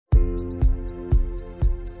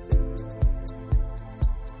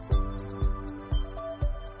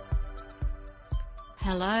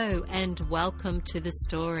Hello and welcome to The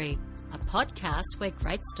Story, a podcast where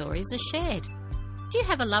great stories are shared. Do you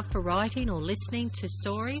have a love for writing or listening to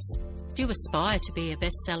stories? Do you aspire to be a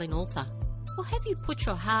best-selling author? Or have you put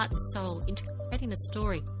your heart and soul into creating a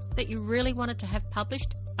story that you really wanted to have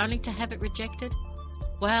published, only to have it rejected?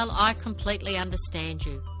 Well, I completely understand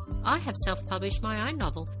you. I have self-published my own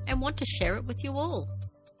novel and want to share it with you all.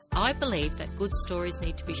 I believe that good stories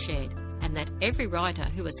need to be shared, and that every writer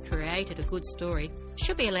who has created a good story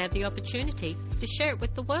should be allowed the opportunity to share it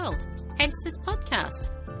with the world, hence this podcast.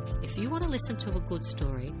 If you want to listen to a good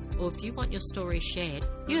story, or if you want your story shared,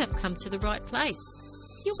 you have come to the right place.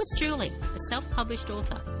 You're with Julie, a self-published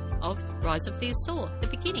author of Rise of the Seer, The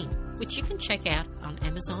Beginning, which you can check out on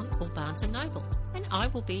Amazon or Barnes & Noble, and I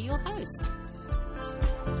will be your host.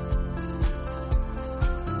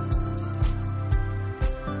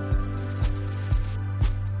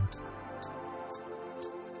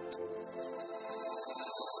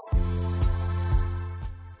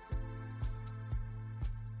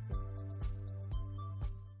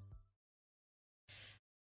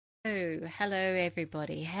 Hello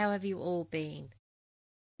everybody, how have you all been?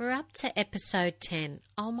 We're up to episode 10.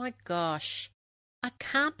 Oh my gosh, I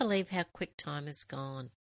can't believe how quick time has gone.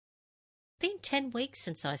 It's been 10 weeks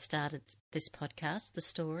since I started this podcast, The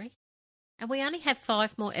Story, and we only have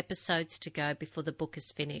 5 more episodes to go before the book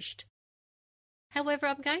is finished. However,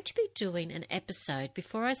 I'm going to be doing an episode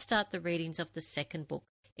before I start the readings of the second book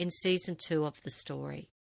in season 2 of The Story.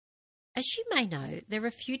 As you may know, there are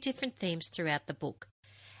a few different themes throughout the book,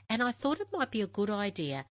 and I thought it might be a good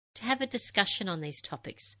idea to have a discussion on these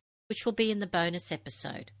topics, which will be in the bonus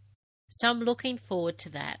episode. So I'm looking forward to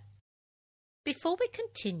that. Before we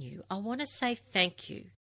continue, I want to say thank you.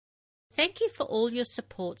 Thank you for all your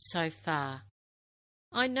support so far.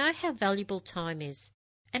 I know how valuable time is,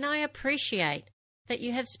 and I appreciate that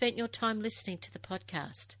you have spent your time listening to the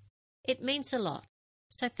podcast. It means a lot,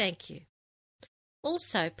 so thank you.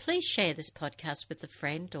 Also, please share this podcast with a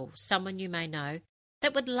friend or someone you may know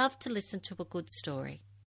that would love to listen to a good story.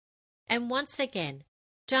 And once again,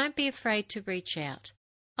 don't be afraid to reach out.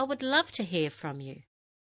 I would love to hear from you.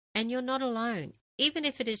 And you're not alone, even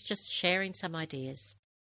if it is just sharing some ideas.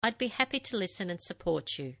 I'd be happy to listen and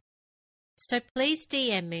support you. So please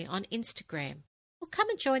DM me on Instagram, or come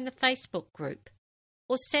and join the Facebook group,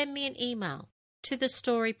 or send me an email to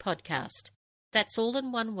thestorypodcast, that's all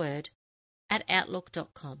in one word,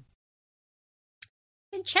 @outlook.com.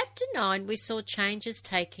 In Chapter 9, we saw changes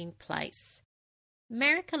taking place.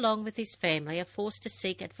 Merrick, along with his family, are forced to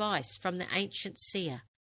seek advice from the ancient Seer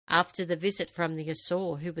after the visit from the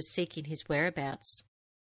Seer who was seeking his whereabouts.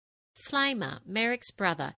 Flamer, Merrick's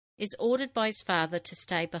brother, is ordered by his father to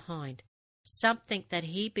stay behind, something that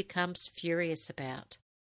he becomes furious about.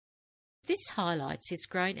 This highlights his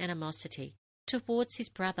growing animosity towards his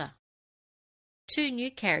brother. 2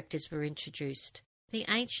 new characters were introduced, the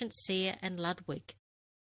ancient Seer and Ludwig.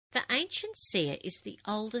 The ancient Seer is the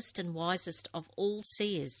oldest and wisest of all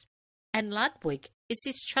seers, and Ludwig is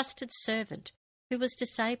his trusted servant who was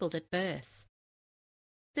disabled at birth.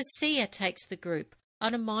 The Seer takes the group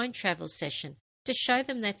on a mind travel session to show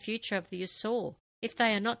them their future of the Seer if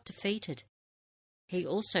they are not defeated. He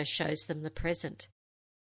also shows them the present.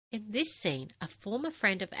 In this scene, a former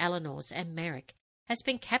friend of Eleanor's and Merrick has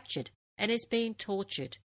been captured and is being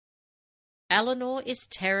tortured. Eleanor is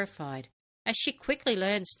terrified as she quickly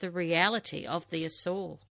learns the reality of the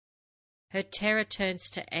Seer. Her terror turns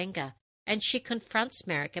to anger, and she confronts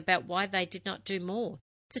Merrick about why they did not do more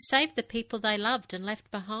to save the people they loved and left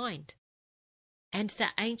behind. And the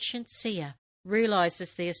ancient Seer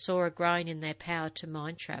realizes the Seer are growing in their power to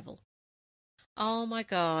mind travel. Oh my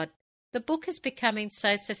God, the book is becoming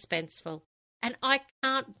so suspenseful, and I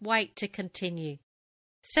can't wait to continue.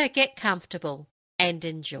 So get comfortable and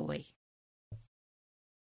enjoy.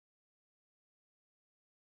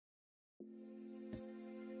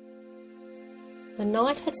 The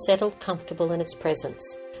night had settled comfortable in its presence,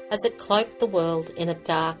 as it cloaked the world in a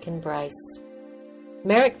dark embrace.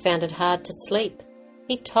 Merrick found it hard to sleep.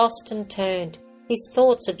 He tossed and turned, his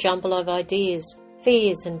thoughts a jumble of ideas,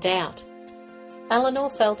 fears and doubt. Eleanor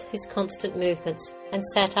felt his constant movements and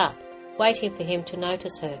sat up, waiting for him to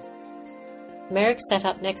notice her. Merrick sat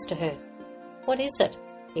up next to her. "What is it?"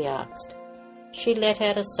 he asked. She let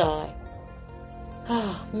out a sigh.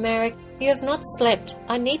 "Oh, Merrick, you have not slept.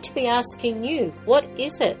 I need to be asking you, what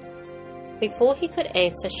is it?" Before he could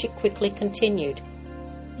answer, she quickly continued.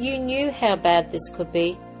 "You knew how bad this could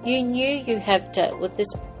be. You knew you have dealt with this.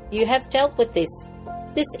 You have dealt with this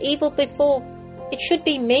evil before. It should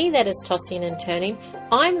be me that is tossing and turning.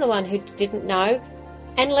 I'm the one who didn't know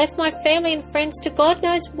and left my family and friends to God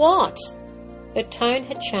knows what." Her tone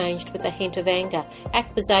had changed with a hint of anger,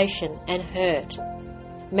 accusation and hurt.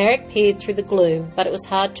 Merrick peered through the gloom, but it was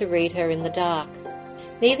hard to read her in the dark.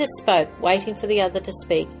 Neither spoke, waiting for the other to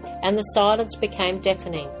speak, and the silence became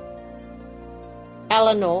deafening.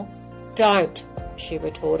 "Eleanor, don't," she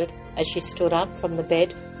retorted, as she stood up from the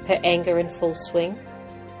bed, her anger in full swing.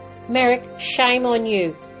 "Merrick, shame on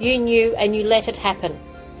you. You knew and you let it happen.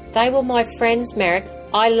 They were my friends, Merrick.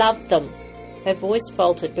 I loved them." Her voice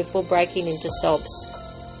faltered before breaking into sobs.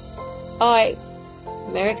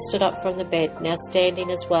 Merrick stood up from the bed, now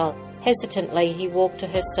standing as well. Hesitantly, he walked to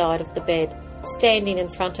her side of the bed, standing in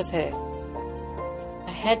front of her.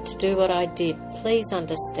 "I had to do what I did. Please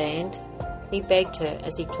understand," he begged her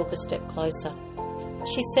as he took a step closer.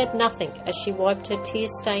 She said nothing as she wiped her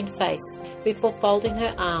tear-stained face before folding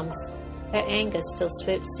her arms, her anger still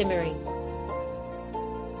simmering.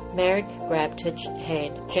 Merrick grabbed her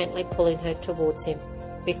hand, gently pulling her towards him,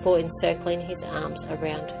 before encircling his arms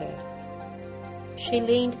around her. She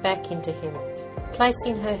leaned back into him,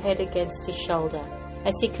 placing her head against his shoulder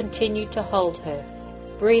as he continued to hold her,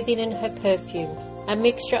 breathing in her perfume, a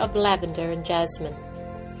mixture of lavender and jasmine.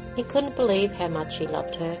 He couldn't believe how much he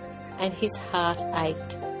loved her, and his heart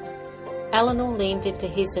ached. Eleanor leaned into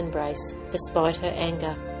his embrace, despite her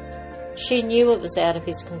anger. She knew it was out of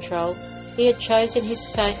his control. He had chosen his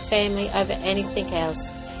family over anything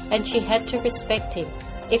else, and she had to respect him,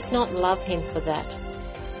 if not love him for that.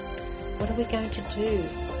 "What are we going to do?"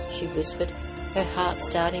 she whispered, her heart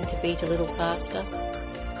starting to beat a little faster.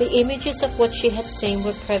 The images of what she had seen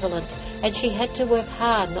were prevalent, and she had to work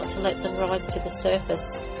hard not to let them rise to the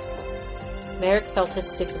surface. Merrick felt her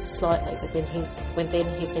stiffen slightly within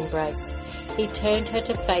his embrace. He turned her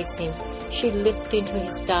to face him. She looked into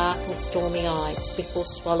his dark and stormy eyes before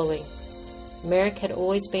swallowing. Merrick had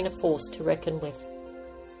always been a force to reckon with.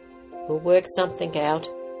 "We'll work something out,"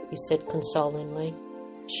 he said consolingly.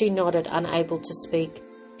 She nodded, unable to speak.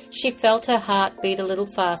 She felt her heart beat a little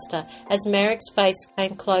faster as Merrick's face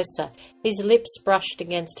came closer. His lips brushed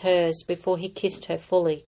against hers before he kissed her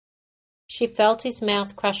fully. She felt his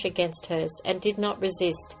mouth crush against hers and did not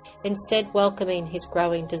resist, instead welcoming his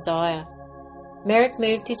growing desire. Merrick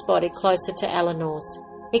moved his body closer to Eleanor's.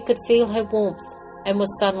 He could feel her warmth and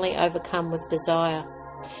was suddenly overcome with desire.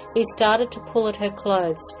 He started to pull at her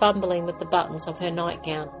clothes, fumbling with the buttons of her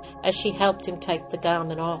nightgown as she helped him take the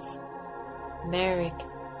garment off. "Merrick,"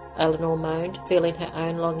 Eleanor moaned, feeling her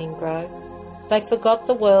own longing grow. They forgot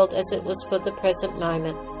the world as it was for the present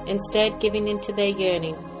moment, instead giving in to their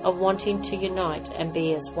yearning of wanting to unite and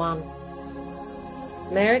be as one.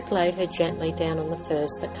 Merrick laid her gently down on the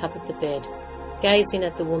furs that covered the bed, gazing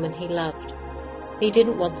at the woman he loved. He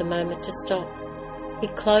didn't want the moment to stop. He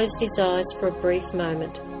closed his eyes for a brief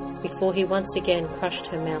moment before he once again crushed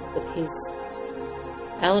her mouth with his.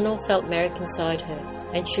 Eleanor felt Merrick inside her,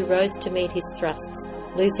 and she rose to meet his thrusts,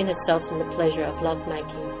 losing herself in the pleasure of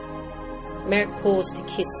love-making. Merrick paused to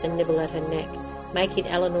kiss and nibble at her neck, making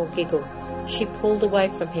Eleanor giggle. She pulled away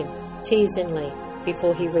from him, teasingly,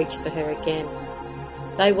 before he reached for her again.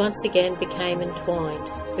 They once again became entwined,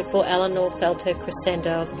 before Eleanor felt her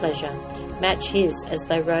crescendo of pleasure match his as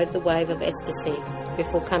they rode the wave of ecstasy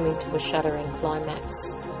before coming to a shuddering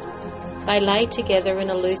climax. They lay together in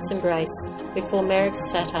a loose embrace before Merrick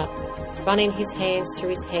sat up, running his hands through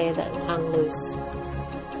his hair that hung loose.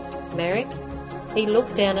 "Merrick?" He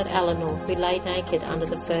looked down at Eleanor, who lay naked under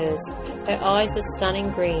the furs, her eyes a stunning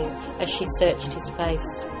green as she searched his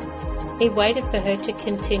face. He waited for her to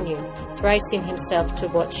continue, bracing himself to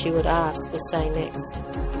what she would ask or say next.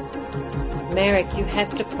 "Merrick, you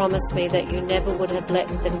have to promise me that you never would have let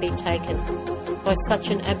them be taken by such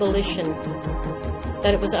an abolition,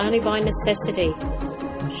 that it was only by necessity."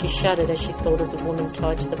 She shuddered as she thought of the woman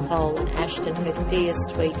tied to the pole and Ashton, her dear,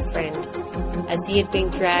 sweet friend, as he had been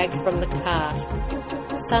dragged from the cart.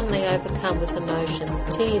 Suddenly overcome with emotion,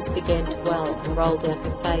 tears began to well and roll down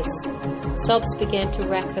her face. Sobs began to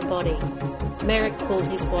rack her body. Merrick pulled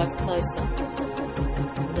his wife closer.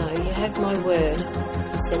 "No, you have my word,"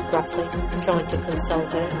 he said gruffly, trying to console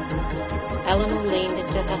her. Eleanor leaned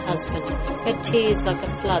into her husband, her tears like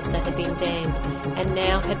a flood that had been dammed and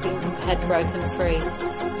now had broken free.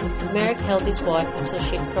 Merrick held his wife until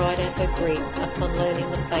she had cried out her grief upon learning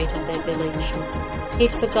the fate of their village.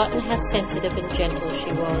 He'd forgotten how sensitive and gentle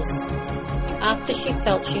she was. After she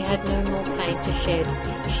felt she had no more pain to shed,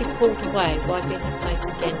 she pulled away, wiping her face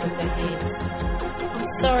again with her hands. "I'm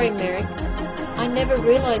sorry, Merrick. I never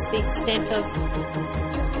realised the extent of..."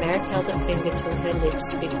 Merrick held a finger to her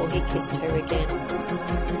lips before he kissed her again.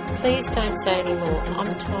 "Please don't say any more.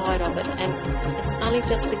 I'm tired of it, and it's only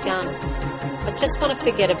just begun. I just want to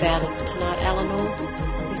forget about it tonight, Eleanor,"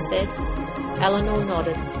 he said. Eleanor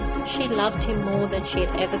nodded. She loved him more than she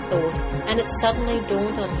had ever thought, and it suddenly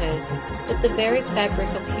dawned on her that the very fabric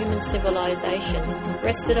of human civilization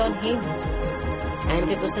rested on him,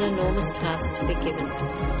 and it was an enormous task to be given.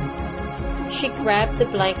 She grabbed the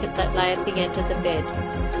blanket that lay at the end of the bed,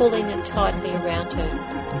 pulling it tightly around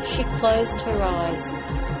her. She closed her eyes.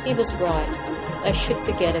 He was right. They should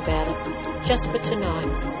forget about it, just for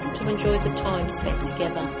tonight, to enjoy the time spent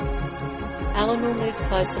together. Eleanor moved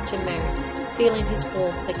closer to Merrick, feeling his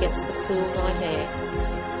warmth against the cool night air,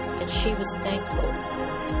 and she was thankful.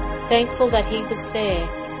 Thankful that he was there,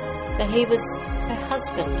 that he was her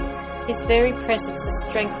husband. His very presence a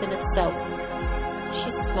strength in itself. She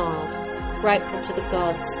smiled, grateful to the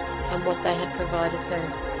gods and what they had provided her.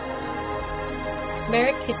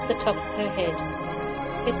 Merrick kissed the top of her head.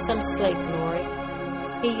 "Get some sleep, Nori."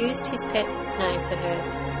 He used his pet name for her,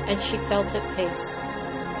 and she felt at peace.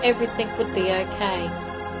 Everything would be okay.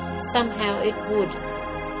 Somehow it would.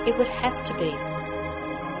 It would have to be.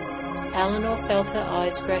 Eleanor felt her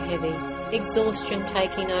eyes grow heavy, exhaustion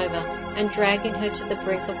taking over and dragging her to the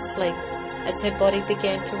brink of sleep as her body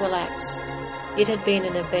began to relax. It had been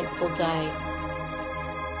an eventful day.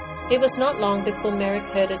 It was not long before Merrick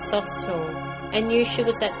heard her soft snore and knew she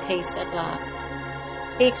was at peace at last.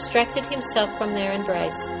 He extracted himself from their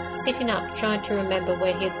embrace, sitting up trying to remember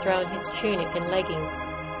where he had thrown his tunic and leggings.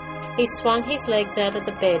 He swung his legs out of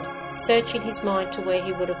the bed, searching his mind to where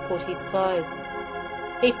he would have put his clothes.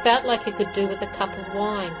 He felt like he could do with a cup of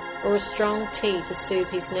wine or a strong tea to soothe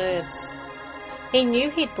his nerves. He knew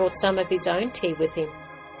he'd brought some of his own tea with him.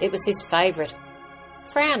 It was his favourite.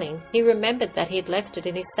 Frowning, he remembered that he had left it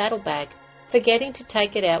in his saddlebag, forgetting to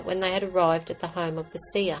take it out when they had arrived at the home of the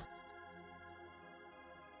seer.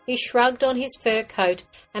 He shrugged on his fur coat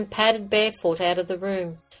and padded barefoot out of the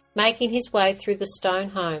room, making his way through the stone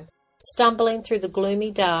home, stumbling through the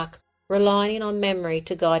gloomy dark, relying on memory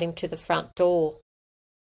to guide him to the front door.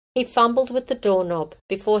 He fumbled with the doorknob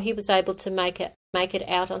before he was able to make it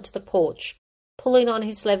out onto the porch, pulling on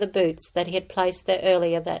his leather boots that he had placed there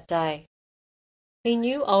earlier that day. He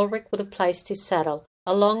knew Ulrich would have placed his saddle,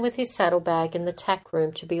 along with his saddlebag, in the tack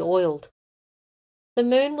room to be oiled. The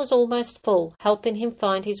moon was almost full, helping him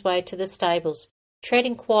find his way to the stables,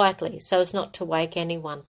 treading quietly so as not to wake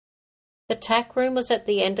anyone. The tack room was at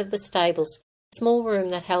the end of the stables, a small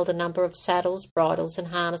room that held a number of saddles, bridles, and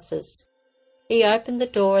harnesses. He opened the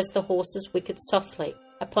door as the horses whinnied softly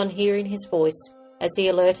upon hearing his voice as he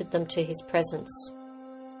alerted them to his presence.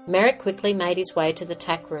 Merrick quickly made his way to the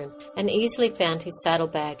tack room and easily found his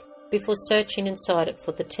saddlebag before searching inside it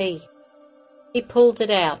for the tea. He pulled it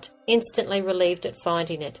out, instantly relieved at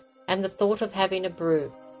finding it, and the thought of having a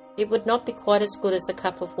brew. It would not be quite as good as a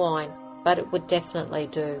cup of wine, but it would definitely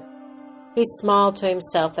do. He smiled to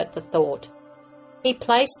himself at the thought. He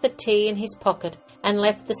placed the tea in his pocket and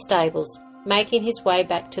left the stables, making his way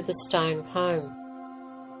back to the stone home.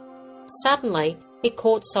 Suddenly, he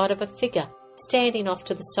caught sight of a figure standing off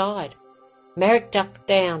to the side. Merrick ducked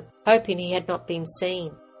down, hoping he had not been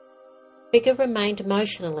seen. The figure remained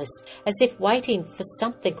motionless, as if waiting for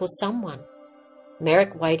something or someone.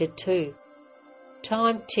 Merrick waited too.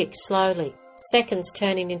 Time ticked slowly, seconds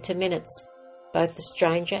turning into minutes, both the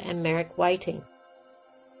stranger and Merrick waiting.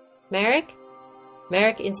 "Merrick?"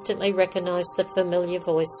 Merrick instantly recognised the familiar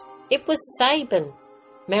voice. It was Sabin.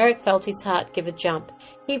 Merrick felt his heart give a jump.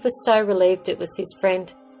 He was so relieved it was his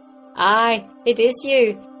friend. "Aye, it is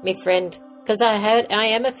you, me friend, 'cause I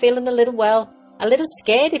am a-feeling a little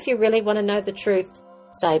scared if you really want to know the truth."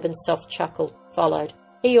 Sabin's soft chuckle followed.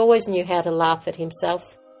 He always knew how to laugh at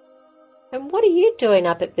himself. "And what are you doing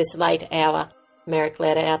up at this late hour?" Merrick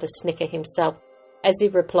let out a snicker himself, as he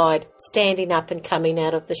replied, standing up and coming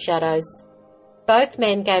out of the shadows. Both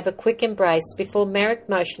men gave a quick embrace before Merrick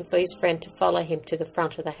motioned for his friend to follow him to the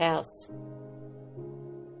front of the house.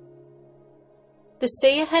 The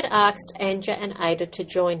seer had asked Anja and Ada to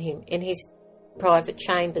join him in his private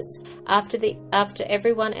chambers after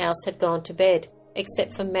everyone else had gone to bed,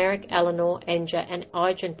 except for Merrick, Eleanor, Anja, and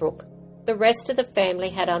Igenbrook. The rest of the family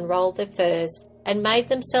had unrolled their furs and made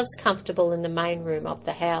themselves comfortable in the main room of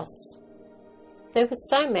the house. There were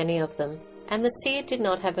so many of them, and the seer did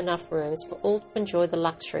not have enough rooms for all to enjoy the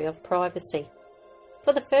luxury of privacy.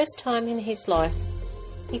 For the first time in his life,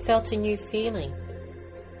 he felt a new feeling: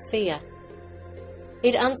 fear.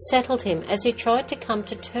 It unsettled him as he tried to come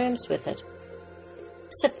to terms with it. It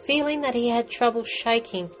was a feeling that he had trouble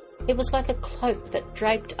shaking. It was like a cloak that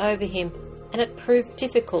draped over him, and it proved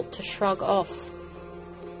difficult to shrug off.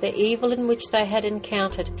 The evil in which they had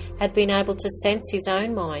encountered had been able to sense his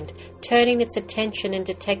own mind, turning its attention and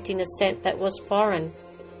detecting a scent that was foreign.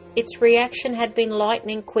 Its reaction had been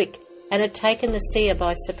lightning quick, and had taken the seer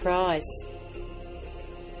by surprise.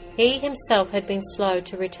 He himself had been slow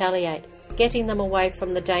to retaliate. Getting them away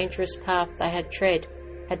from the dangerous path they had tread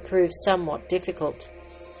had proved somewhat difficult.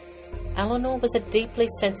 Eleanor was a deeply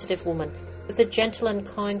sensitive woman with a gentle and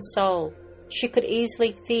kind soul. She could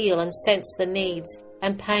easily feel and sense the needs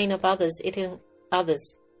and pain of others.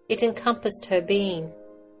 It encompassed her being,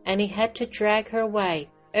 and he had to drag her away,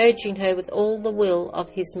 urging her with all the will of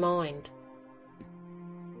his mind.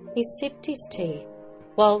 He sipped his tea,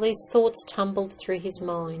 while these thoughts tumbled through his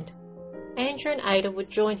mind. Andrew and Ada would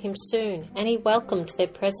join him soon, and he welcomed their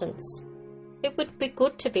presence. It would be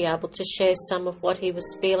good to be able to share some of what he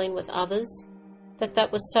was feeling with others,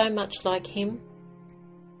 that was so much like him.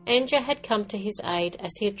 Andrew had come to his aid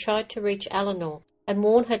as he had tried to reach Eleanor and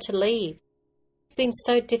warn her to leave. It had been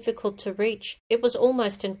so difficult to reach, it was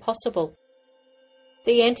almost impossible.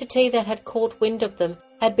 The entity that had caught wind of them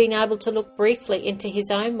had been able to look briefly into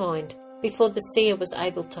his own mind before the seer was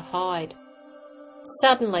able to hide.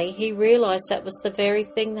 Suddenly he realized that was the very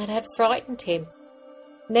thing that had frightened him.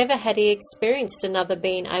 Never had he experienced another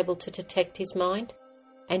being able to detect his mind,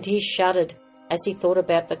 and he shuddered as he thought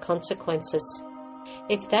about the consequences.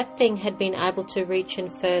 If that thing had been able to reach in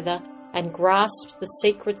further and grasp the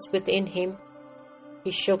secrets within him.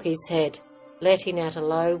 He shook his head, letting out a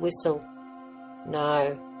low whistle.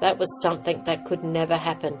 No, that was something that could never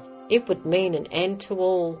happen. It would mean an end to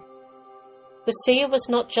all. The seer was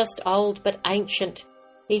not just old but ancient.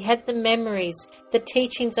 He had the memories, the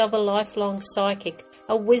teachings of a lifelong psychic,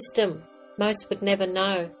 a wisdom most would never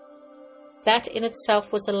know. That in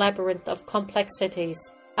itself was a labyrinth of complexities,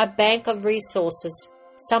 a bank of resources,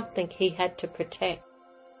 something he had to protect.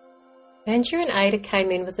 Andrew and Ada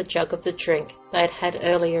came in with a jug of the drink they had had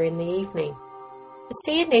earlier in the evening. The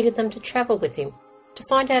seer needed them to travel with him, to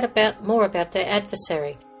find out more about their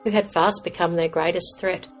adversary, who had fast become their greatest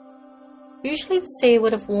threat. Usually the seer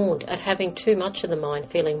would have warned at having too much of the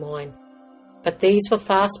mind-feeling wine, but these were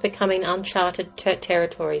fast becoming uncharted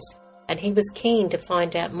territories, and he was keen to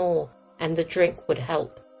find out more, and the drink would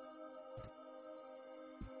help.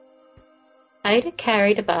 Ada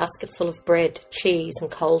carried a basket full of bread, cheese and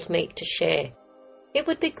cold meat to share. It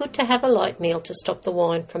would be good to have a light meal to stop the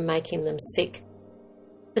wine from making them sick.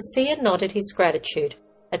 The seer nodded his gratitude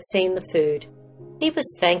at seeing the food. He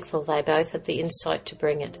was thankful they both had the insight to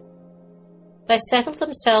bring it. They settled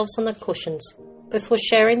themselves on the cushions before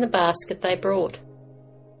sharing the basket they brought.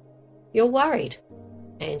 "You're worried,"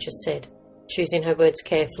 Andrew said, choosing her words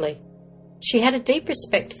carefully. She had a deep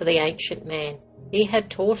respect for the ancient man. He had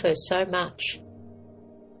taught her so much.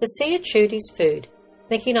 The seer chewed his food,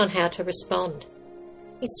 thinking on how to respond.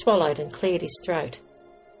 He swallowed and cleared his throat.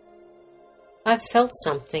 "I've felt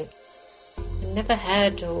something I never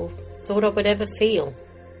had or thought I would ever feel."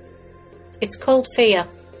 "It's called fear,"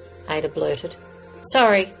 Ada blurted.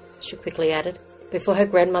 "Sorry," she quickly added, before her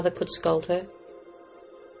grandmother could scold her.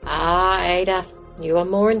 "Ah, Ada, you are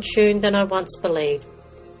more in tune than I once believed.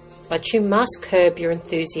 But you must curb your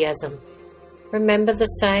enthusiasm. Remember the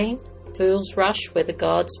saying, fools rush where the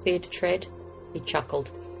gods fear to tread?" He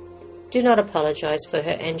chuckled. "Do not apologize for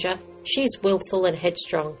her, Anja. She is willful and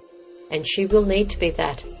headstrong, and she will need to be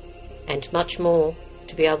that, and much more,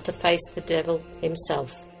 to be able to face the devil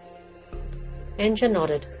himself." Anja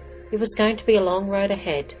nodded. It was going to be a long road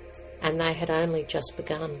ahead, and they had only just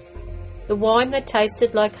begun. The wine that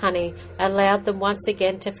tasted like honey allowed them once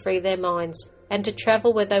again to free their minds and to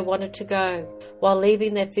travel where they wanted to go, while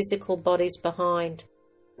leaving their physical bodies behind.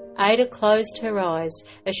 Ada closed her eyes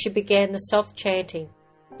as she began the soft chanting.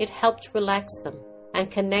 It helped relax them and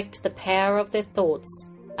connect the power of their thoughts,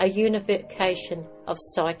 a unification of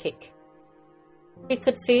psychic. She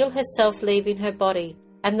could feel herself leaving her body,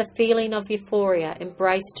 and the feeling of euphoria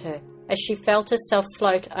embraced her as she felt herself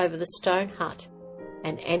float over the stone hut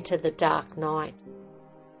and enter the dark night.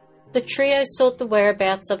 The trio sought the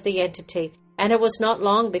whereabouts of the entity, and it was not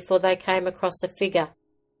long before they came across a figure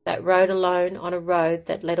that rode alone on a road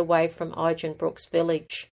that led away from Igenbrook's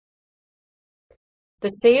village. The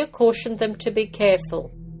seer cautioned them to be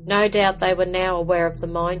careful. No doubt they were now aware of the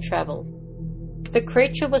mind travel. The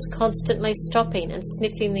creature was constantly stopping and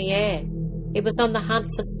sniffing the air. It was on the hunt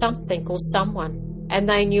for something or someone, and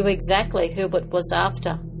they knew exactly who it was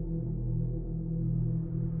after.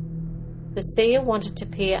 The seer wanted to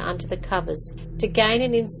peer under the covers, to gain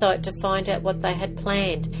an insight to find out what they had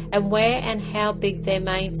planned and where and how big their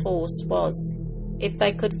main force was. If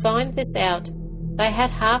they could find this out, they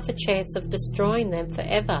had half a chance of destroying them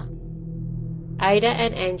forever. Ada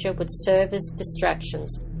and Anja would serve as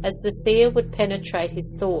distractions, as the seer would penetrate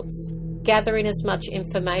his thoughts, gathering as much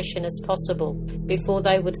information as possible before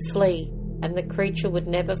they would flee, and the creature would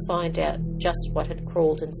never find out just what had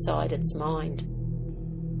crawled inside its mind.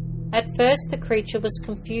 At first the creature was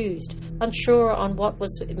confused, unsure on what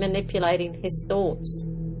was manipulating his thoughts.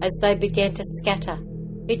 As they began to scatter,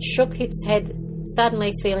 it shook its head,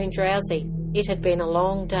 suddenly feeling drowsy. It had been a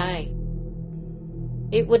long day.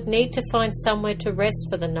 It would need to find somewhere to rest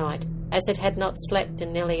for the night, as it had not slept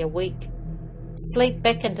in nearly a week. Sleep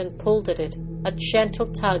beckoned and pulled at it, a gentle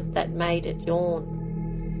tug that made it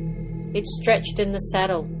yawn. It stretched in the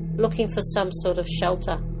saddle, looking for some sort of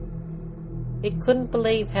shelter. It couldn't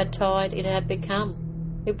believe how tired it had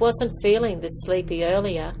become. It wasn't feeling this sleepy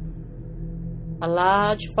earlier. A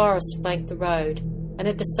large forest flanked the road, and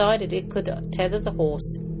it decided it could tether the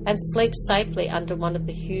horse and sleep safely under one of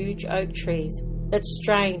the huge oak trees that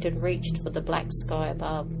strained and reached for the black sky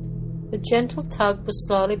above. The gentle tug was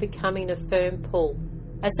slowly becoming a firm pull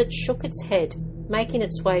as it shook its head, making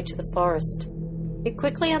its way to the forest. It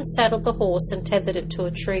quickly unsaddled the horse and tethered it to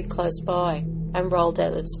a tree close by and rolled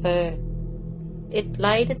out its fur. It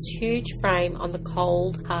laid its huge frame on the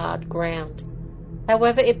cold, hard ground.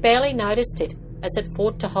 However, it barely noticed it as it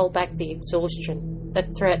fought to hold back the exhaustion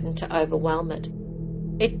that threatened to overwhelm it.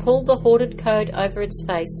 It pulled the hoarded coat over its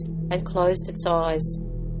face and closed its eyes.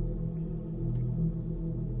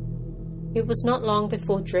 It was not long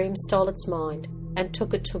before dreams stole its mind and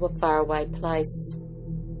took it to a faraway place.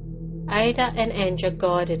 Ada and Anja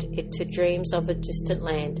guided it to dreams of a distant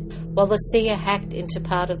land, while the seer hacked into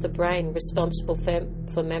part of the brain responsible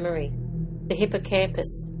for memory, the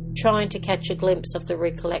hippocampus, trying to catch a glimpse of the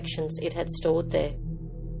recollections it had stored there.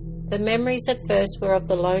 The memories at first were of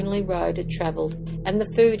the lonely road it travelled and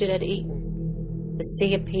the food it had eaten. The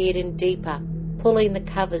seer peered in deeper, pulling the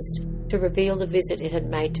covers to reveal the visit it had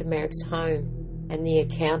made to Merrick's home and the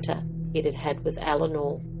encounter it had had with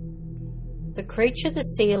Eleanor. The creature the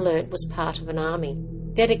seer learnt was part of an army,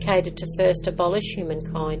 dedicated to first abolish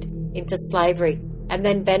humankind into slavery and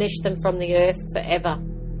then banish them from the earth forever.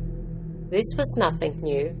 This was nothing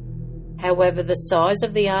new. However, the size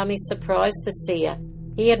of the army surprised the seer.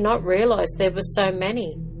 He had not realized there were so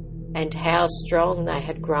many, and how strong they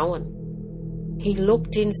had grown. He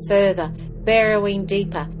looked in further, burrowing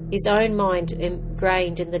deeper, his own mind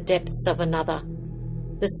ingrained in the depths of another.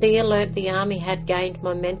 The seer learnt the army had gained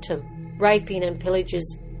momentum, raping and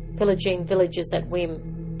pillaging villages at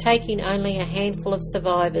whim, taking only a handful of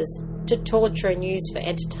survivors to torture and use for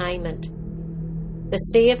entertainment. The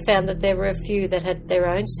seer found that there were a few that had their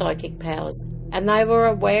own psychic powers, and they were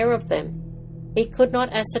aware of them. He could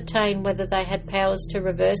not ascertain whether they had powers to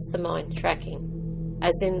reverse the mind tracking,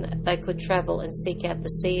 as in they could travel and seek out the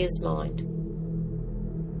seer's mind.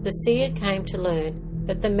 The seer came to learn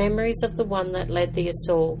that the memories of the one that led the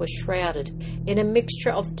assault were shrouded in a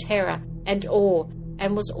mixture of terror and awe,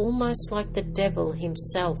 and was almost like the devil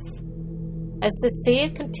himself. As the seer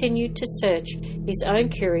continued to search, his own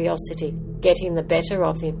curiosity getting the better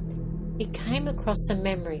of him, he came across a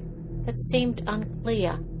memory that seemed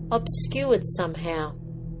unclear, obscured somehow.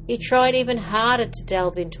 He tried even harder to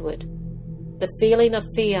delve into it. The feeling of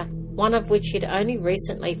fear, one of which he'd only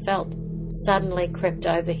recently felt, suddenly crept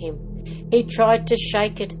over him. He tried to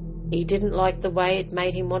shake it. He didn't like the way it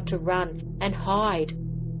made him want to run and hide.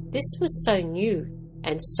 This was so new,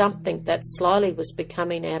 and something that slowly was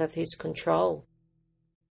becoming out of his control.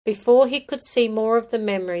 Before he could see more of the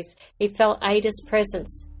memories, he felt Ada's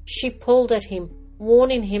presence. She pulled at him,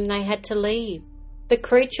 warning him they had to leave. The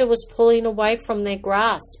creature was pulling away from their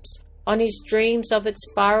grasps, on his dreams of its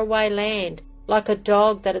faraway land, like a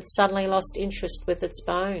dog that had suddenly lost interest with its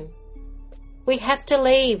bone. "We have to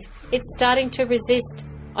leave. It's starting to resist.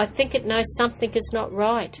 I think it knows something is not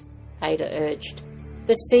right," Ada urged.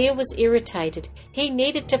 The seer was irritated. He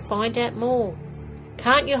needed to find out more.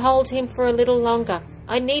 "Can't you hold him for a little longer?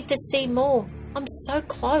 I need to see more. I'm so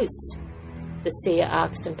close," the seer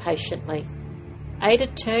asked impatiently. Ada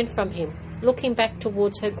turned from him, looking back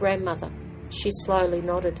towards her grandmother. She slowly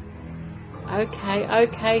nodded.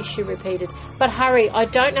 Okay, she repeated. "But hurry, I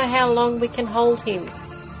don't know how long we can hold him."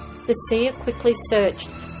 The seer quickly searched,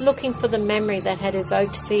 looking for the memory that had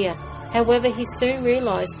evoked fear. However, he soon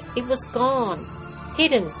realized it was gone,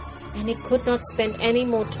 hidden, and he could not spend any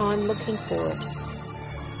more time looking for it.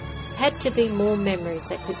 Had to be more memories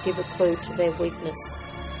that could give a clue to their weakness.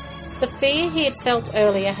 The fear he had felt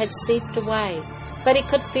earlier had seeped away, but he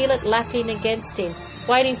could feel it lapping against him,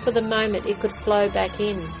 waiting for the moment it could flow back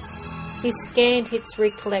in. He scanned its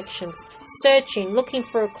recollections, searching, looking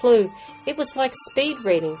for a clue. It was like speed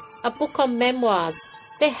reading, a book on memoirs.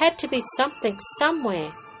 There had to be something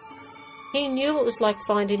somewhere. He knew it was like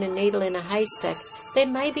finding a needle in a haystack. There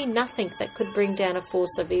may be nothing that could bring down a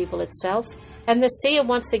force of evil itself, and the seer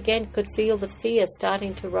once again could feel the fear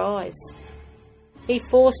starting to rise. He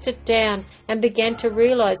forced it down and began to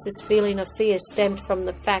realize this feeling of fear stemmed from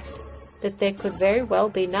the fact that there could very well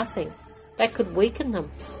be nothing that could weaken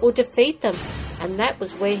them or defeat them, and that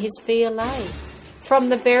was where his fear lay, from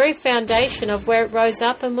the very foundation of where it rose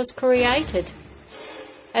up and was created.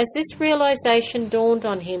 As this realization dawned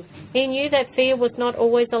on him, he knew that fear was not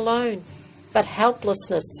always alone, but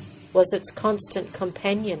helplessness was its constant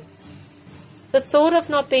companion. The thought of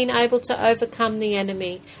not being able to overcome the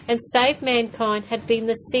enemy and save mankind had been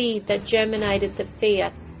the seed that germinated the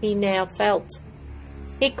fear he now felt.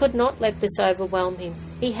 He could not let this overwhelm him.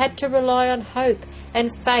 He had to rely on hope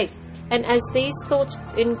and faith, and as these thoughts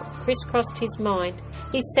crisscrossed his mind,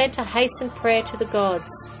 he sent a hastened prayer to the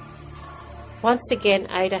gods. Once again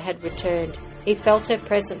Ada had returned. He felt her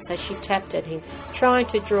presence as she tapped at him, trying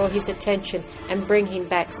to draw his attention and bring him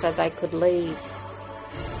back so they could leave.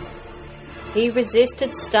 He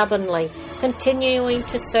resisted stubbornly, continuing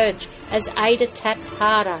to search as Ada tapped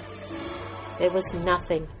harder. There was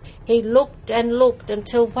nothing. He looked and looked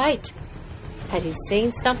until, wait, had he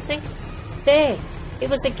seen something? There, it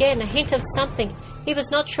was again, a hint of something. He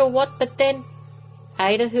was not sure what, but then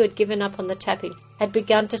Ada, who had given up on the tapping, had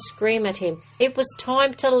begun to scream at him. It was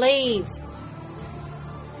time to leave.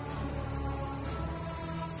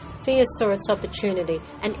 Fear saw its opportunity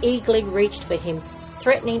and eagerly reached for him,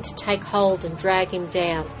 threatening to take hold and drag him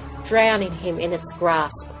down, drowning him in its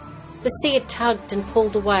grasp. The seer tugged and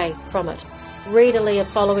pulled away from it, greedily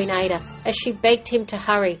following Ada as she begged him to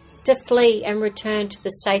hurry, to flee and return to the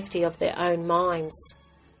safety of their own minds.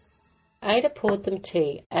 Ada poured them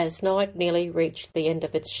tea as night nearly reached the end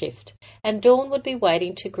of its shift, and dawn would be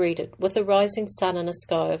waiting to greet it with a rising sun and a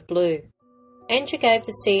sky of blue. Andrew gave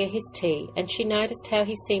the seer his tea, and she noticed how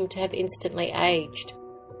he seemed to have instantly aged.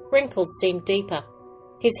 Wrinkles seemed deeper,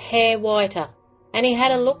 his hair whiter, and he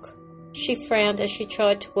had a look. She frowned as she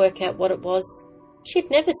tried to work out what it was.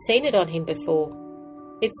 She'd never seen it on him before.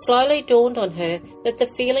 It slowly dawned on her that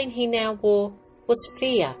the feeling he now wore was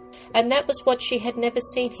fear, and that was what she had never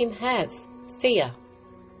seen him have, fear.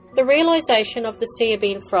 The realization of the seer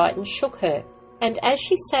being frightened shook her, and as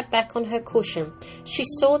she sat back on her cushion, she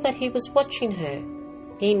saw that he was watching her.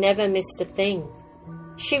 He never missed a thing.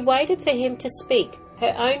 She waited for him to speak,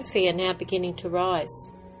 her own fear now beginning to rise.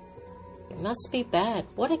 It must be bad.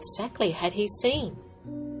 What exactly had he seen?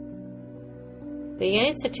 The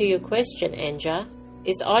answer to your question, Anja,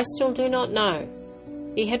 is I still do not know.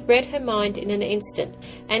 He had read her mind in an instant,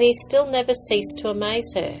 and he still never ceased to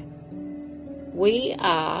amaze her. We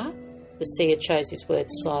are, the seer chose his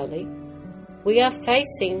words slowly, we are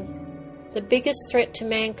facing the biggest threat to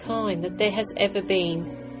mankind that there has ever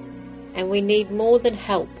been, and we need more than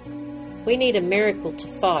help. We need a miracle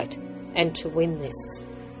to fight and to win this.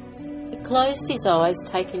 He closed his eyes,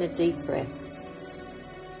 taking a deep breath,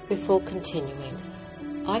 before continuing.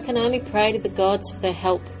 I can only pray to the gods for their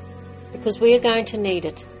help, because we are going to need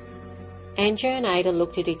it. Andrew and Ada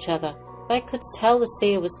looked at each other. They could tell the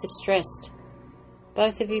seer was distressed.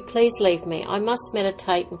 Both of you, please leave me. I must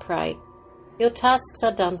meditate and pray. Your tasks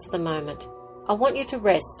are done for the moment. I want you to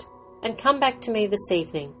rest and come back to me this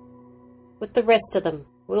evening. With the rest of them,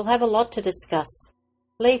 we'll have a lot to discuss.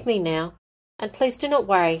 Leave me now, and please do not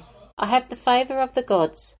worry. I have the favour of the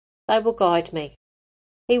gods. They will guide me.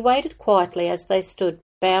 He waited quietly as they stood,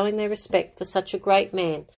 bowing their respect for such a great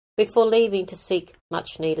man, before leaving to seek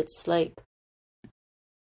much-needed sleep.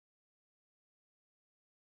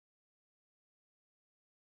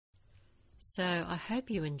 So I hope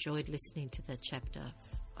you enjoyed listening to the chapter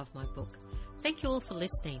of my book. Thank you all for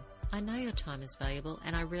listening. I know your time is valuable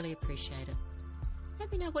and I really appreciate it.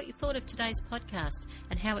 Let me know what you thought of today's podcast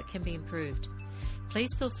and how it can be improved.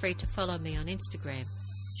 Please feel free to follow me on Instagram,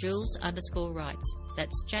 Jules_Writes.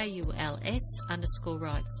 That's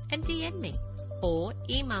JULS_Writes, and DM me or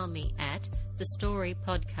email me at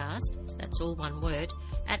thestorypodcast, that's all one word,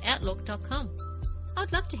 @outlook.com.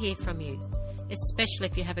 I'd love to hear from you, especially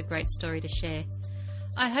if you have a great story to share.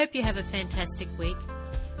 I hope you have a fantastic week,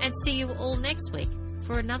 and see you all next week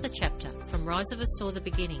for another chapter from Rise of a Seer, the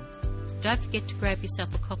Beginning. Don't forget to grab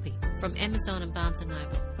yourself a copy from Amazon and Barnes &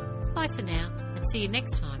 Noble. Bye for now, and see you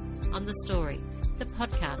next time on The Story, the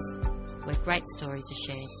podcast where great stories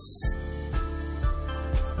are shared.